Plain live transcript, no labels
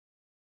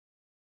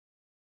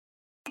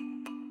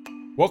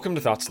Welcome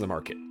to Thoughts on the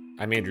Market.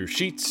 I'm Andrew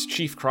Sheets,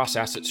 Chief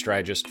Cross-Asset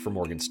Strategist for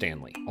Morgan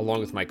Stanley. Along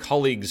with my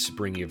colleagues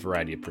bringing a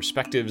variety of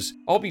perspectives,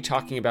 I'll be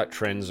talking about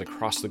trends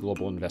across the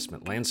global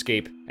investment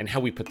landscape and how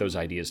we put those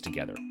ideas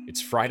together.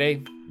 It's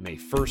Friday, May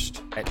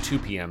 1st at 2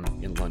 p.m.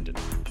 in London.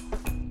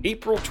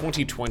 April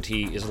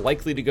 2020 is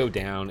likely to go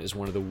down as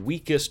one of the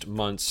weakest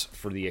months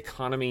for the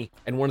economy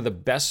and one of the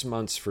best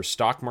months for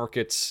stock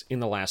markets in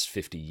the last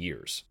 50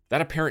 years.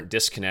 That apparent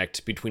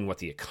disconnect between what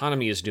the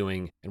economy is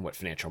doing and what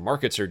financial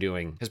markets are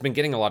doing has been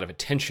getting a lot of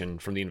attention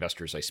from the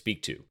investors I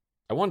speak to.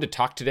 I wanted to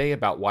talk today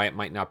about why it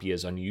might not be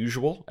as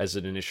unusual as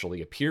it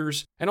initially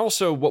appears, and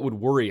also what would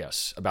worry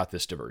us about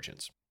this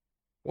divergence.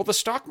 While the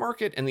stock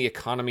market and the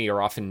economy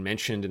are often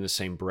mentioned in the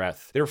same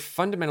breath, they're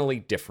fundamentally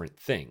different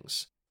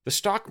things. The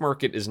stock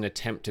market is an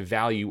attempt to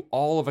value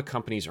all of a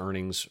company's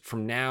earnings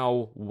from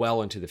now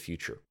well into the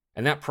future.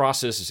 And that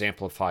process is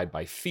amplified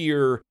by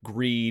fear,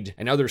 greed,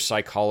 and other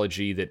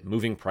psychology that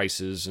moving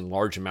prices and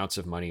large amounts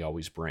of money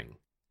always bring.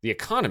 The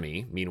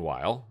economy,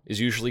 meanwhile,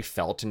 is usually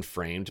felt and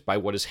framed by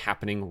what is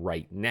happening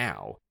right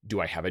now. Do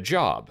I have a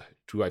job?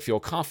 Do I feel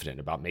confident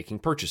about making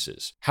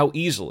purchases? How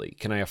easily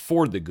can I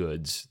afford the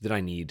goods that I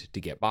need to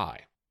get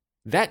by?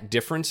 That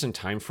difference in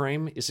time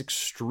frame is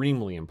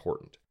extremely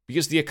important.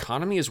 Because the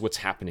economy is what's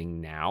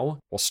happening now,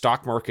 while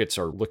stock markets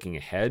are looking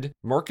ahead,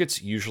 markets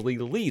usually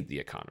lead the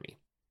economy.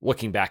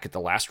 Looking back at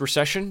the last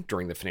recession,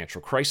 during the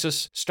financial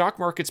crisis, stock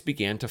markets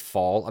began to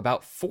fall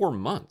about 4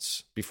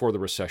 months before the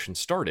recession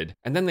started,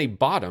 and then they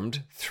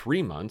bottomed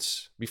 3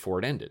 months before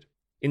it ended.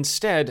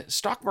 Instead,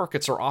 stock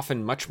markets are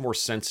often much more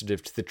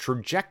sensitive to the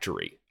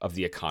trajectory of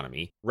the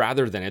economy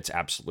rather than its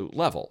absolute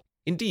level.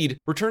 Indeed,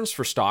 returns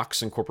for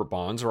stocks and corporate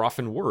bonds are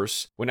often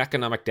worse when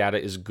economic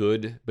data is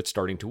good but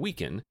starting to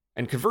weaken,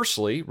 and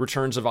conversely,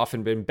 returns have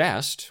often been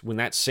best when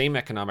that same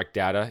economic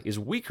data is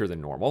weaker than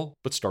normal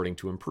but starting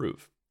to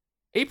improve.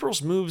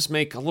 April's moves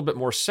make a little bit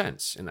more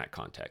sense in that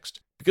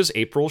context. Because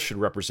April should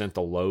represent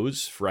the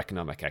lows for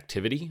economic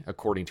activity,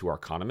 according to our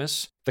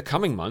economists, the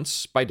coming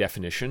months, by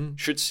definition,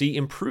 should see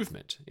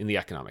improvement in the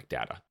economic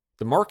data.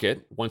 The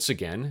market, once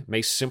again,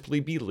 may simply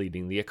be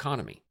leading the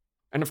economy.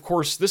 And of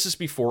course, this is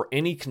before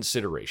any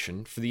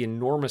consideration for the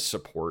enormous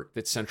support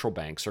that central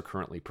banks are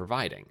currently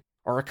providing.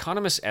 Our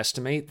economists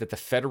estimate that the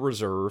Federal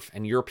Reserve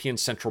and European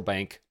Central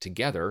Bank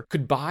together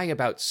could buy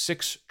about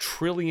 $6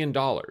 trillion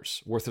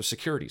worth of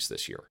securities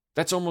this year.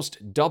 That's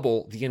almost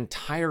double the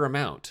entire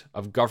amount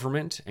of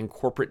government and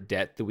corporate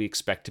debt that we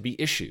expect to be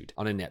issued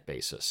on a net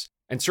basis,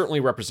 and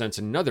certainly represents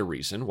another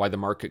reason why the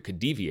market could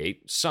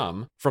deviate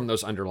some from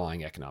those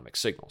underlying economic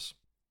signals.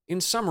 In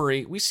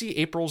summary, we see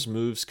April's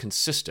moves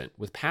consistent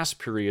with past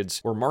periods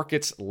where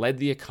markets led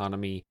the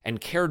economy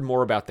and cared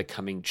more about the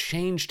coming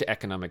change to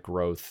economic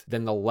growth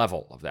than the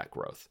level of that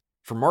growth.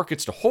 For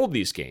markets to hold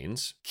these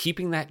gains,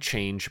 keeping that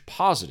change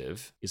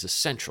positive is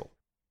essential.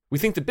 We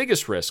think the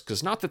biggest risk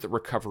is not that the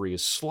recovery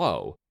is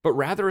slow, but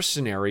rather a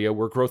scenario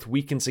where growth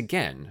weakens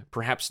again,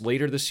 perhaps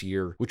later this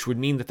year, which would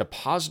mean that the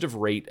positive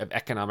rate of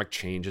economic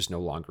change is no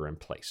longer in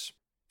place.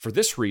 For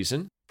this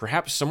reason,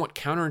 perhaps somewhat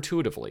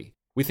counterintuitively,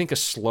 we think a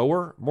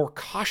slower, more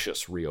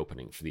cautious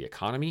reopening for the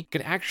economy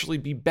could actually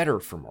be better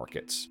for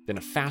markets than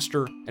a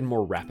faster and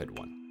more rapid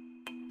one.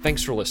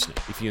 Thanks for listening.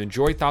 If you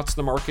enjoy Thoughts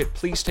on the Market,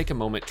 please take a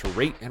moment to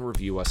rate and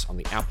review us on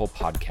the Apple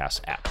Podcasts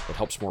app. It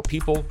helps more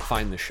people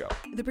find the show.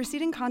 The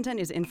preceding content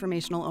is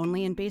informational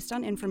only and based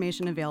on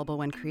information available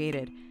when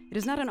created. It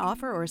is not an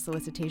offer or a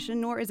solicitation,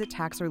 nor is it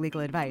tax or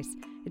legal advice.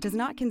 It does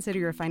not consider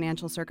your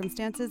financial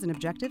circumstances and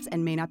objectives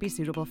and may not be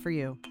suitable for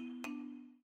you.